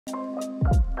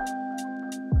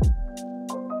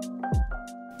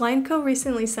Lineco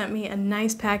recently sent me a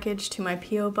nice package to my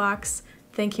P.O. box.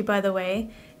 Thank you, by the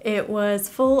way. It was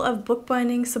full of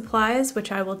bookbinding supplies,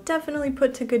 which I will definitely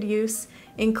put to good use,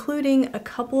 including a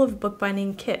couple of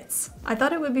bookbinding kits. I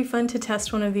thought it would be fun to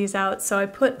test one of these out, so I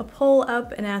put a poll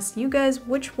up and asked you guys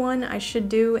which one I should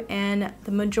do, and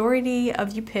the majority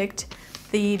of you picked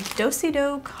the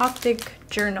Do Coptic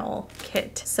Journal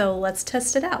Kit. So let's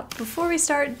test it out. Before we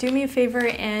start, do me a favor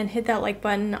and hit that like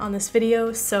button on this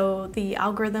video so the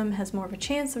algorithm has more of a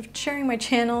chance of sharing my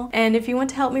channel. And if you want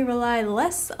to help me rely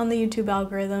less on the YouTube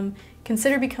algorithm,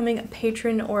 consider becoming a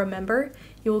patron or a member.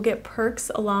 You will get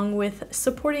perks along with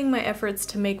supporting my efforts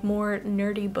to make more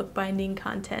nerdy bookbinding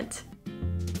content.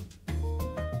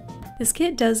 This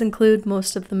kit does include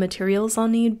most of the materials I'll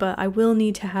need, but I will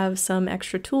need to have some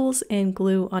extra tools and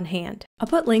glue on hand. I'll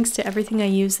put links to everything I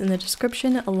use in the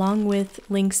description along with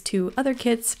links to other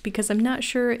kits because I'm not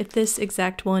sure if this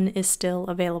exact one is still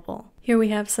available. Here we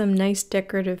have some nice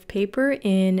decorative paper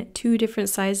in 2 different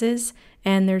sizes,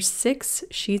 and there's 6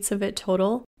 sheets of it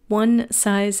total. One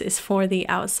size is for the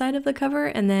outside of the cover,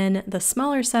 and then the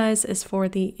smaller size is for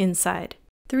the inside.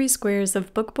 3 squares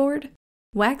of bookboard,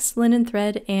 waxed linen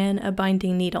thread, and a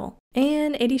binding needle,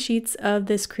 and 80 sheets of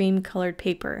this cream colored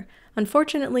paper.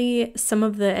 Unfortunately, some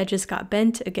of the edges got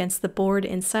bent against the board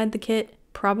inside the kit,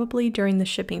 probably during the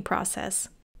shipping process.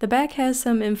 The back has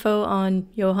some info on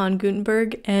Johann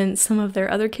Gutenberg and some of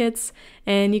their other kits,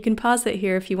 and you can pause it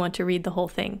here if you want to read the whole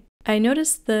thing. I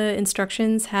noticed the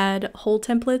instructions had hole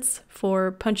templates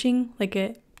for punching,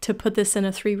 to put this in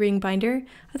a 3-ring binder.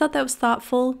 I thought that was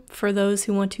thoughtful for those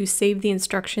who want to save the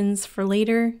instructions for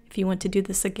later, if you want to do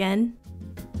this again.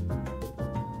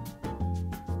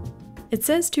 It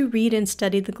says to read and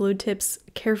study the glue tips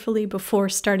carefully before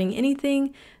starting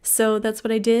anything, so that's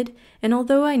what I did. And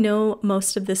although I know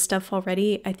most of this stuff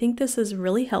already, I think this is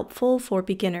really helpful for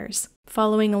beginners.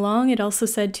 Following along, it also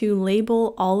said to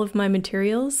label all of my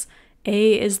materials.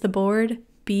 A is the board,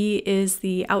 B is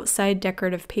the outside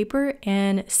decorative paper,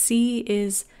 and C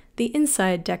is the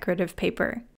inside decorative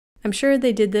paper. I'm sure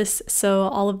they did this so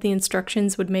all of the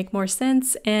instructions would make more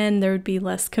sense and there would be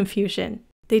less confusion.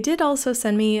 They did also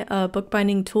send me a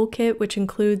bookbinding toolkit which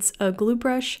includes a glue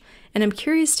brush, and I'm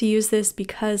curious to use this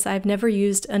because I've never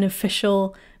used an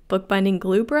official bookbinding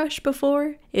glue brush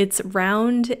before. It's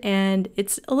round and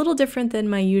it's a little different than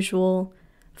my usual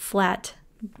flat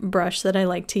brush that I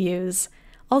like to use.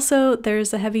 Also,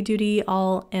 there's a heavy-duty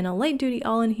awl and a light-duty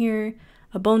awl in here,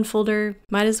 a bone folder.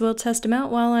 Might as well test them out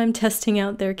while I'm testing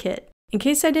out their kit. In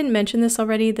case I didn't mention this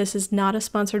already, this is not a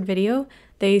sponsored video.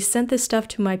 They sent this stuff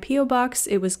to my P.O. box,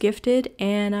 it was gifted,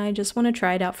 and I just want to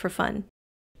try it out for fun.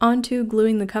 On to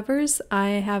gluing the covers,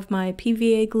 I have my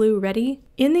PVA glue ready.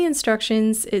 In the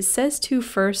instructions, it says to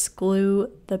first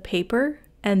glue the paper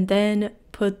and then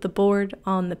put the board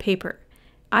on the paper.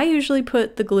 I usually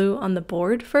put the glue on the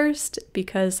board first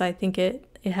because I think it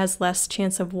has less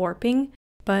chance of warping,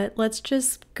 but let's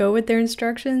just go with their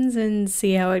instructions and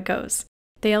see how it goes.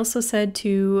 They also said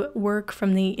to work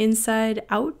from the inside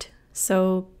out,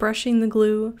 so brushing the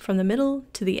glue from the middle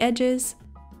to the edges.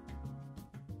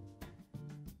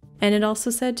 And it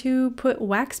also said to put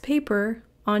wax paper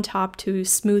on top to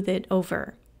smooth it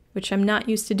over, which I'm not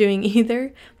used to doing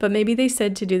either, but maybe they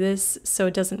said to do this so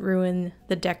it doesn't ruin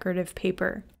the decorative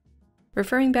paper.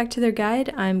 Referring back to their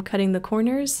guide, I'm cutting the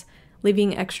corners,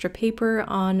 leaving extra paper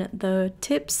on the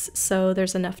tips so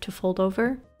there's enough to fold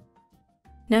over.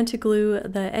 Now to glue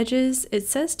the edges, it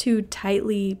says to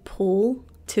tightly pull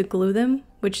to glue them,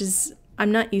 which is,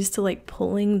 I'm not used to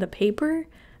pulling the paper.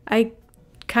 I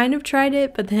kind of tried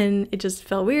it, but then it just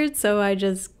felt weird, so I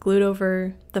just glued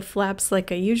over the flaps like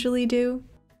I usually do.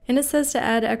 And it says to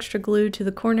add extra glue to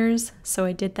the corners, so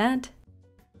I did that.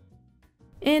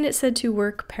 And it said to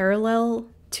work parallel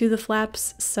to the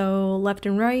flaps, so left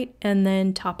and right, and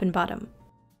then top and bottom.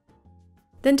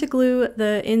 Then to glue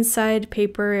the inside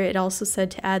paper, it also said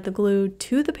to add the glue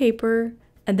to the paper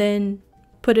and then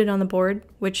put it on the board,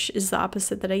 which is the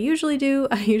opposite that I usually do.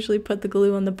 I usually put the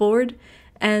glue on the board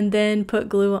and then put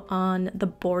glue on the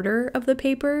border of the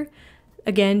paper,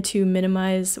 again to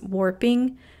minimize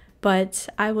warping, but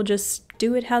I will just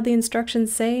do it how the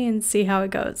instructions say and see how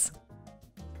it goes.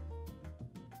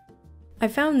 I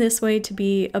found this way to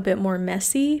be a bit more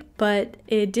messy, but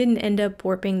it didn't end up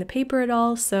warping the paper at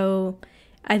all, so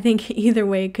I think either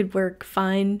way could work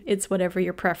fine. It's whatever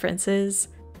your preference is.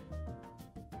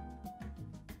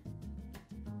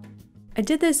 I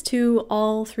did this to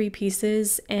all 3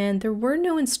 pieces, and there were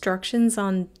no instructions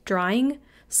on drying,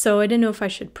 so I didn't know if I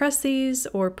should press these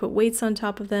or put weights on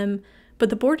top of them, but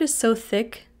the board is so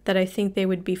thick that I think they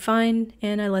would be fine,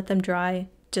 and I let them dry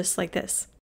just like this.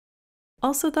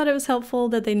 Also thought it was helpful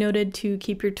that they noted to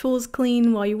keep your tools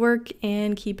clean while you work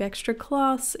and keep extra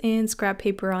cloths and scrap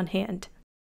paper on hand.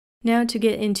 Now to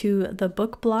get into the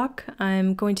book block,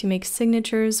 I'm going to make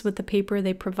signatures with the paper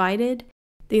they provided.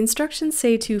 The instructions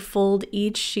say to fold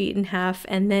each sheet in half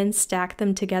and then stack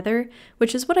them together,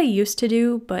 which is what I used to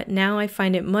do, but now I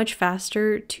find it much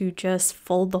faster to just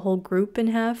fold the whole group in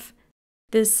half.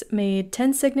 This made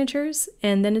 10 signatures,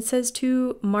 and then it says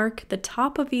to mark the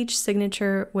top of each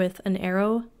signature with an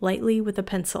arrow lightly with a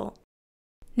pencil.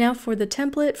 Now for the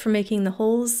template for making the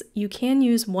holes, you can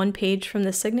use one page from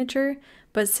the signature,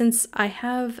 but since I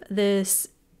have this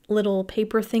little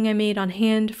paper thing I made on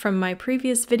hand from my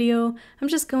previous video, I'm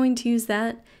just going to use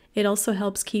that. It also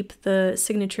helps keep the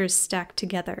signatures stacked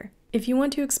together. If you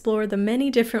want to explore the many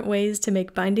different ways to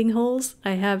make binding holes,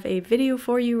 I have a video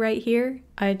for you right here.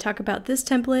 I talk about this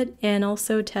template and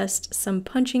also test some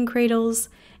punching cradles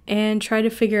and try to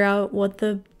figure out what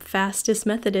the fastest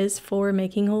method is for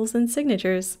making holes in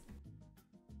signatures.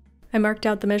 I marked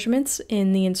out the measurements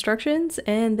in the instructions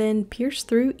and then pierced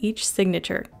through each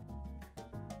signature.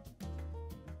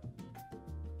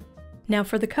 Now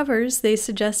for the covers, they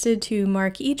suggested to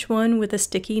mark each one with a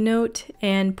sticky note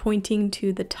and pointing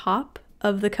to the top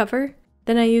of the cover.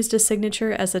 Then I used a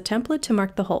signature as a template to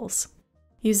mark the holes.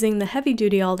 Using the heavy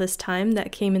duty all this time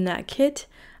that came in that kit,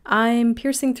 I'm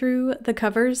piercing through the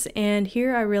covers, and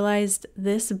here I realized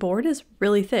this board is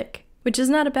really thick, which is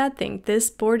not a bad thing. This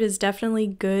board is definitely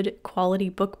good quality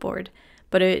book board,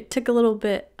 but it took a little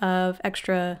bit of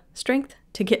extra strength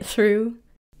to get through.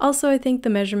 Also, I think the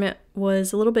measurement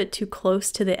was a little bit too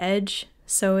close to the edge,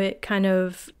 so it kind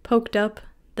of poked up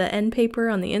the end paper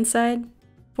on the inside.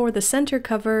 For the center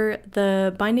cover,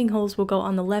 the binding holes will go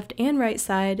on the left and right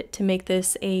side to make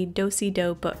this a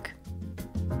do-si-do book.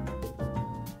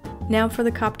 Now for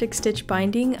the Coptic stitch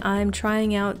binding, I'm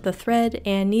trying out the thread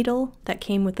and needle that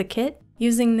came with the kit,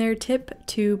 using their tip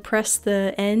to press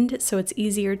the end so it's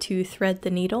easier to thread the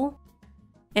needle.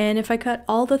 And if I cut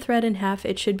all the thread in half,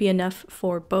 it should be enough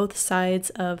for both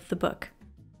sides of the book.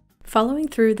 Following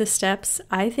through the steps,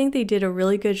 I think they did a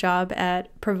really good job at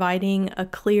providing a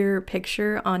clear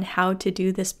picture on how to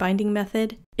do this binding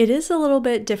method. It is a little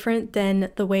bit different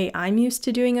than the way I'm used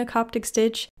to doing a Coptic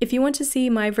stitch. If you want to see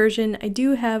my version, I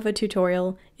do have a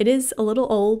tutorial. It is a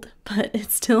little old, but it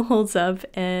still holds up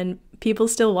and people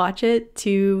still watch it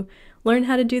to learn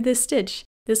how to do this stitch.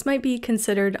 This might be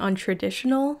considered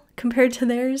untraditional compared to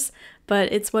theirs,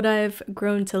 but it's what I've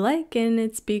grown to like and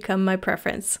it's become my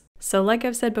preference. So like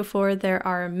I've said before, there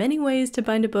are many ways to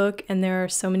bind a book and there are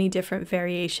so many different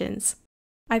variations.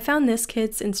 I found this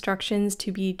kit's instructions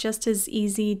to be just as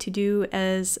easy to do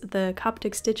as the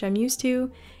Coptic stitch I'm used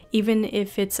to, even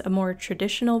if it's a more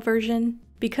traditional version.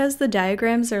 Because the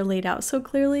diagrams are laid out so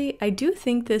clearly, I do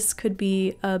think this could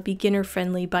be a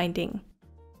beginner-friendly binding.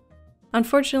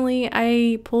 Unfortunately,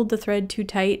 I pulled the thread too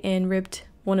tight and ripped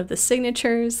one of the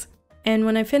signatures. And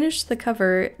when I finished the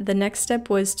cover, the next step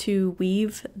was to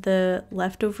weave the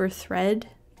leftover thread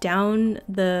down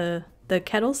the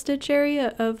kettle stitch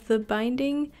area of the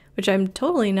binding, which I'm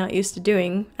totally not used to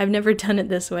doing. I've never done it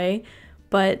this way,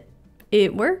 but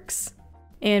it works.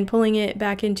 And pulling it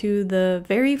back into the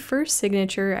very first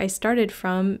signature I started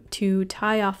from to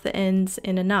tie off the ends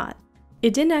in a knot.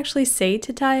 It didn't actually say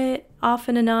to tie it off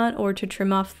in a knot or to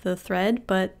trim off the thread,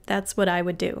 but that's what I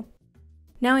would do.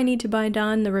 Now I need to bind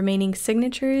on the remaining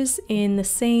signatures in the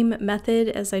same method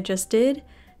as I just did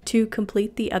to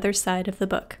complete the other side of the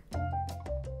book.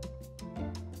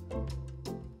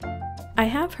 I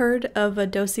have heard of a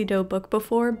do-si-do book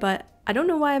before, but I don't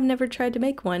know why I've never tried to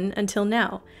make one until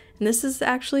now. And this is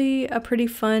actually a pretty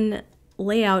fun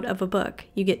layout of a book.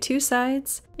 You get two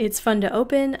sides, it's fun to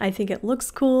open, I think it looks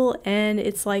cool, and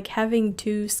it's like having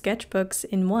two sketchbooks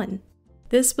in one.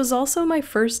 This was also my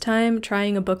first time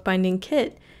trying a bookbinding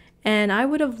kit, and I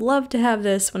would have loved to have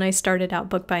this when I started out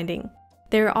bookbinding.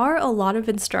 There are a lot of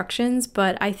instructions,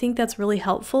 but I think that's really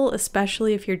helpful,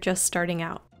 especially if you're just starting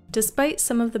out. Despite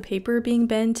some of the paper being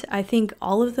bent, I think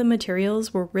all of the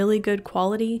materials were really good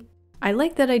quality. I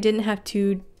like that I didn't have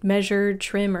to measure,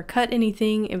 trim, or cut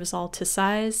anything, it was all to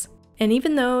size. And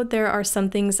even though there are some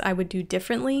things I would do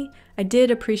differently, I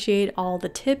did appreciate all the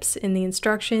tips in the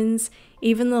instructions,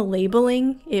 even the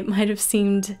labeling. It might have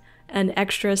seemed an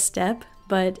extra step,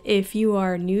 but if you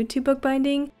are new to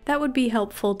bookbinding, that would be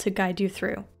helpful to guide you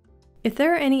through. If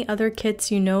there are any other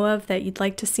kits you know of that you'd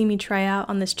like to see me try out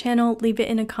on this channel, leave it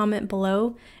in a comment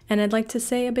below. And I'd like to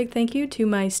say a big thank you to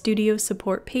my studio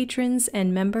support patrons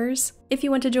and members. If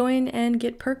you want to join and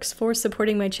get perks for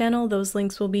supporting my channel, those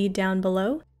links will be down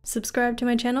below. Subscribe to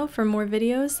my channel for more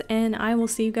videos, and I will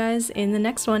see you guys in the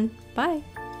next one. Bye!